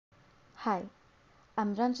Hi,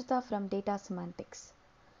 I'm Ranjita from Data Semantics.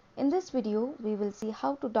 In this video, we will see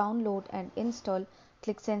how to download and install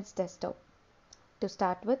Qlik Sense Desktop. To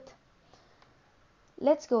start with,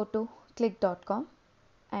 let's go to qlik.com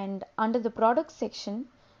and under the product section,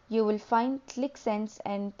 you will find Qlik Sense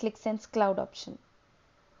and Qlik Sense Cloud option.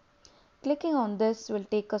 Clicking on this will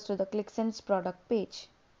take us to the Qlik Sense product page.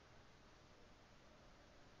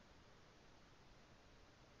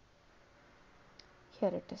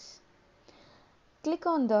 Here it is. Click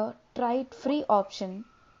on the Try It Free option.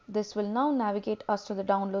 This will now navigate us to the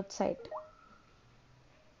download site.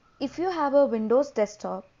 If you have a Windows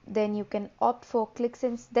desktop, then you can opt for Qlik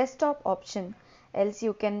Sense Desktop option, else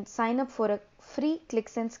you can sign up for a free Qlik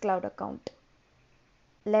Sense Cloud account.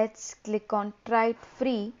 Let's click on Try It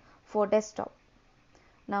Free for desktop.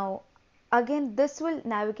 Now again this will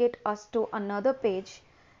navigate us to another page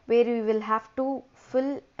where we will have to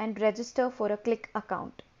fill and register for a Qlik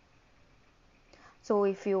account. So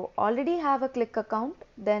if you already have a Qlik account,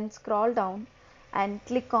 then scroll down and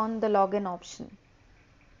click on the login option.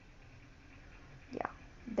 Yeah,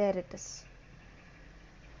 there it is.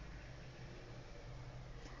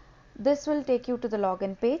 This will take you to the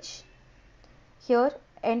login page. Here,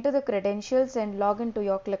 enter the credentials and log into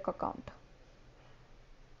your Qlik account.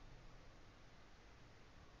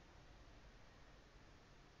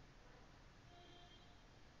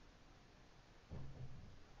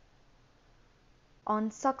 On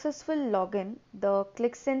successful login, the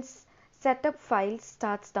Qlik Sense setup file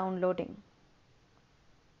starts downloading.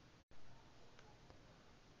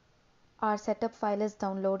 Our setup file is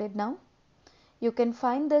downloaded now. You can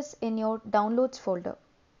find this in your downloads folder.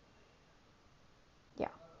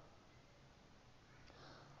 Yeah.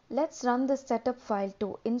 Let's run the setup file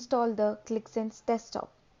to install the Qlik Sense Desktop.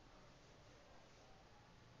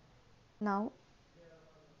 Now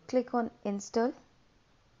click on install.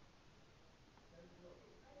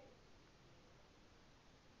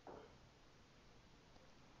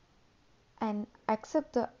 And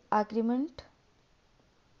accept the agreement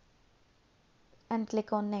and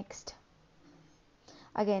click on next.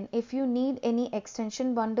 Again, if you need any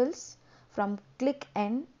extension bundles from Qlik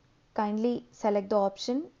End, kindly select the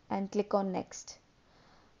option and click on next.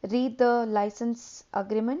 Read the license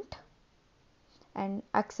agreement and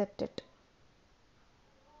accept it.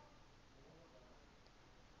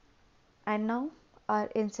 And now our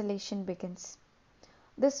installation begins.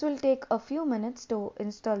 This will take a few minutes to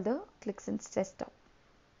install the Qlik Sense Desktop.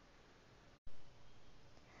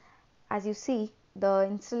 As you see, the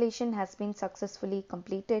installation has been successfully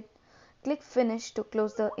completed. Click Finish to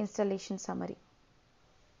close the installation summary.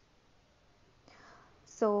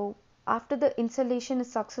 So after the installation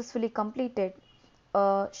is successfully completed,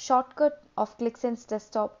 a shortcut of Qlik Sense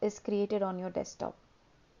Desktop is created on your desktop.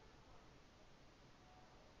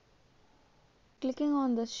 Clicking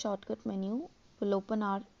on this shortcut menu will open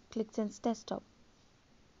our Qlik Sense Desktop.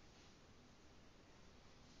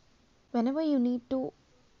 Whenever you need to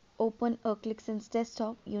open a Qlik Sense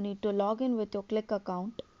Desktop, you need to log in with your Qlik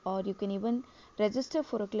account, or you can even register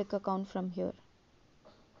for a Qlik account from here.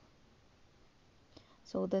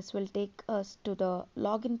 So this will take us to the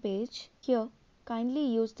login page. Here, kindly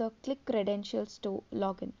use the Qlik credentials to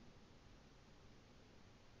log in.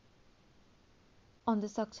 On the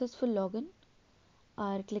successful login,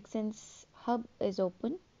 our Qlik Sense hub is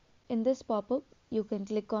open. In this pop-up, you can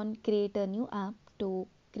click on create a new app to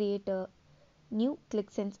create a new Qlik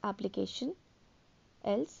Sense application.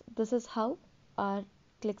 Else, this is how our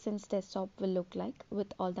Qlik Sense Desktop will look like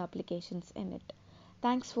with all the applications in it.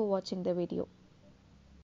 Thanks for watching the video.